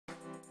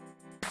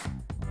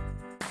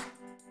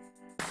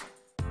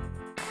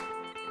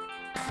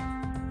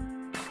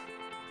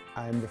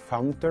I'm the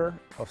founder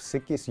of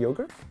Siggi's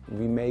Yogurt.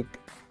 We make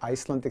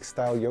Icelandic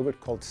style yogurt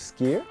called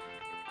skyr.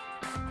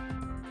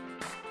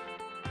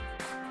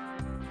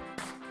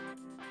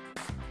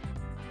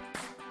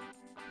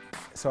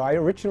 So I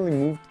originally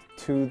moved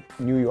to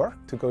New York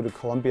to go to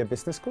Columbia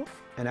Business School.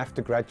 And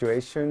after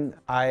graduation,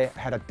 I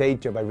had a day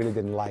job I really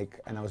didn't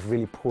like, and I was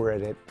really poor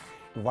at it.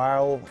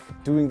 While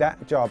doing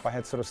that job, I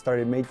had sort of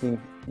started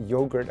making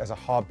yogurt as a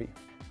hobby.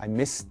 I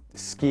missed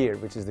skyr,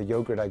 which is the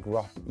yogurt I grew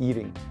up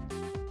eating.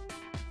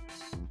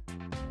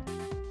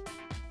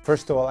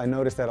 First of all, I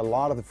noticed that a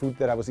lot of the food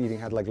that I was eating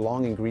had like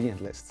long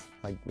ingredient lists,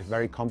 like with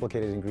very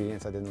complicated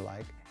ingredients I didn't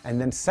like. And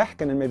then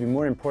second, and maybe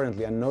more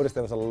importantly, I noticed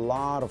there was a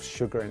lot of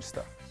sugar and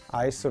stuff.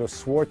 I sort of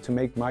swore to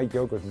make my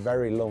yogurt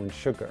very low in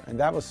sugar, and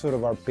that was sort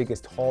of our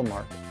biggest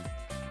hallmark.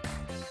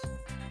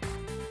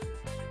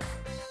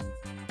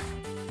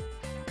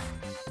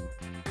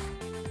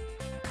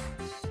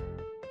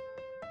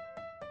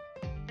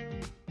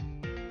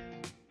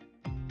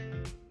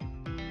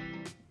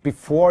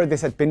 Before,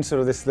 this had been sort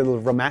of this little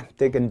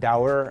romantic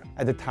endeavor.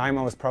 At the time,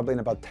 I was probably in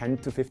about 10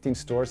 to 15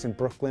 stores in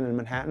Brooklyn and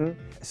Manhattan.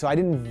 So I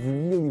didn't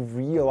really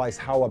realize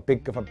how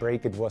big of a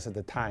break it was at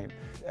the time.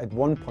 At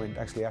one point,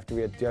 actually, after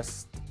we had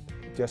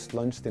just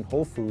lunched in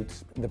Whole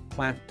Foods, the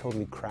plant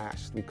totally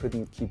crashed. We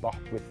couldn't keep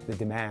up with the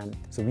demand.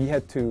 So we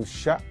had to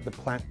shut the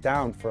plant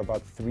down for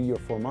about 3 or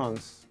 4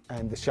 months,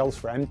 and the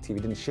shelves were empty. We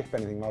didn't ship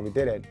anything while we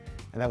did it.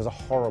 And that was a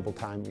horrible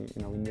time.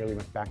 We nearly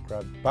went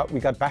bankrupt, but we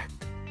got back.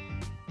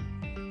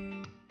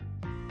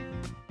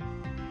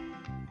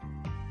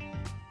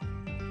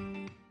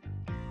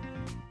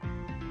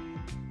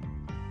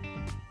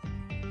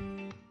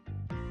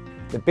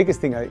 The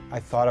biggest thing I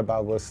thought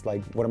about was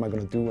like, what am I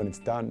going to do when it's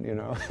done,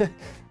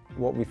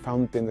 What we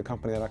found in the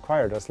company that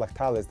acquired us,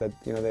 Lactal, is that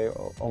they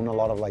own a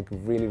lot of like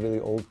really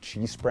old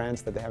cheese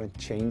brands that they haven't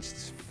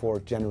changed for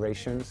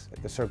generations.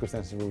 The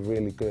circumstances were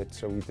really good,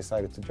 so we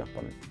decided to jump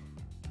on it.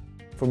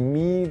 For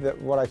me,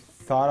 what I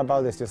thought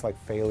about is just like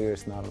failure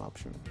is not an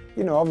option.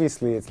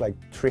 Obviously it's like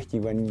tricky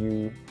when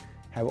you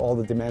have all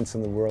the demands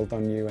in the world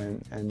on you,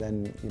 and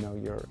then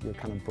you're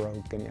kind of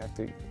broke and you have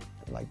to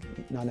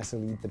not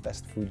necessarily eat the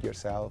best food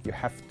yourself. You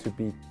have to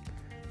be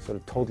sort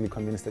of totally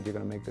convinced that you're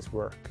going to make this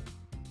work.